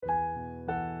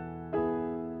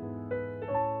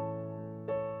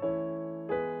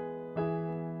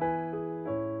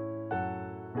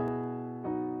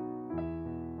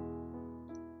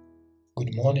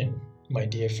morning, my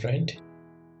dear friend.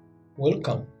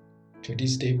 Welcome to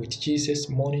this Day with Jesus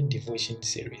morning devotion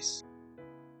series.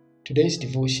 Today's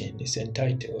devotion is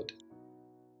entitled,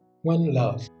 When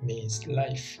Love Means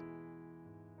Life.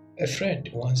 A friend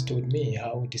once told me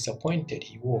how disappointed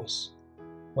he was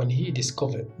when he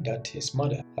discovered that his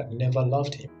mother had never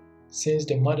loved him, since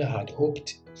the mother had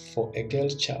hoped for a girl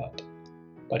child,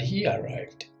 but he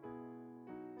arrived.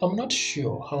 I'm not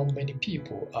sure how many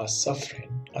people are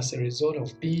suffering as a result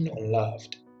of being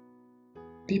unloved.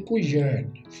 People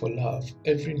yearn for love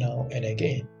every now and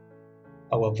again.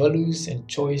 Our values and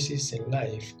choices in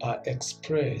life are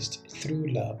expressed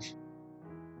through love.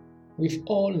 We've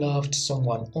all loved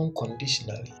someone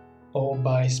unconditionally or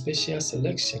by special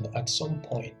selection at some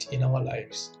point in our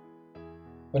lives.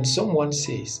 When someone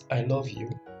says, "I love you,"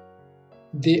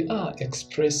 they are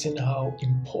expressing how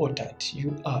important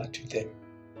you are to them.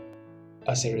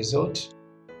 As a result,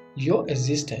 your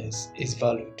existence is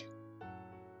valued.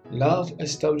 Love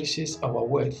establishes our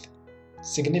worth,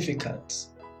 significance,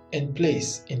 and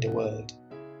place in the world.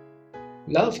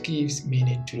 Love gives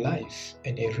meaning to life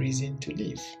and a reason to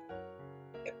live.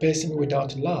 A person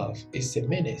without love is a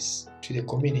menace to the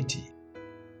community,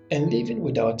 and living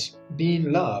without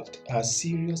being loved has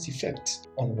serious effects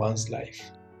on one's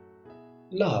life.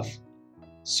 Love,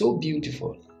 so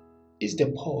beautiful, is the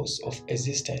pulse of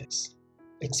existence,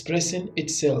 expressing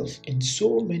itself in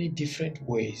so many different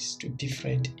ways to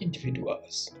different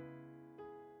individuals.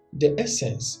 The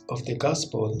essence of the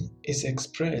gospel is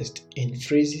expressed in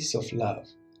phrases of love.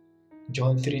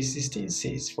 John 3:16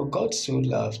 says, "For God so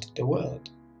loved the world,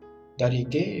 that he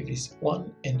gave his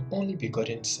one and only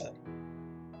begotten Son."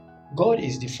 God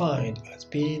is defined as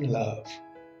being love,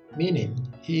 meaning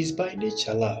he is by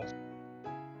nature love.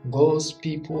 God's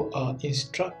people are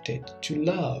instructed to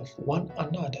love one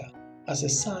another as a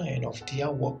sign of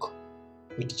their walk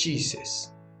with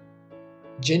Jesus.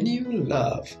 Genuine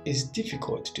love is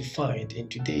difficult to find in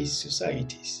today's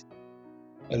societies.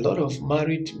 A lot of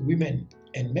married women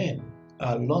and men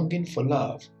are longing for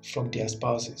love from their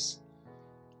spouses.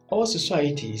 Our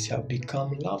societies have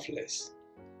become loveless.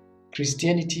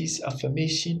 Christianity's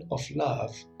affirmation of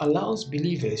love allows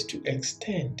believers to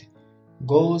extend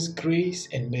God's grace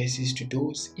and mercies to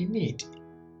those in need.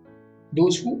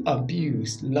 Those who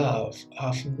abuse love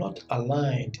have not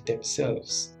aligned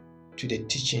themselves to the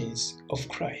teachings of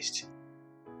Christ.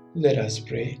 Let us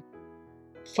pray.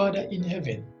 Father in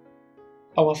heaven,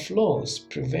 our flaws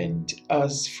prevent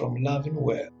us from loving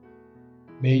well.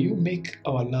 May you make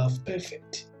our love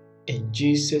perfect. In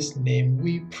Jesus' name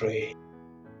we pray.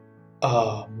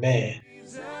 Amen.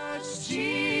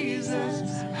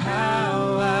 Jesus,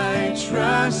 how I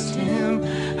trust him,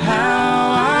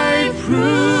 how I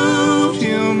prove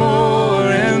him more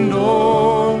and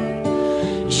more.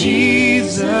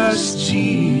 Jesus,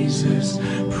 Jesus,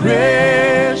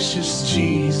 precious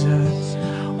Jesus,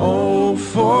 oh,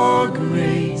 for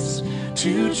grace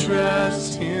to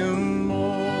trust him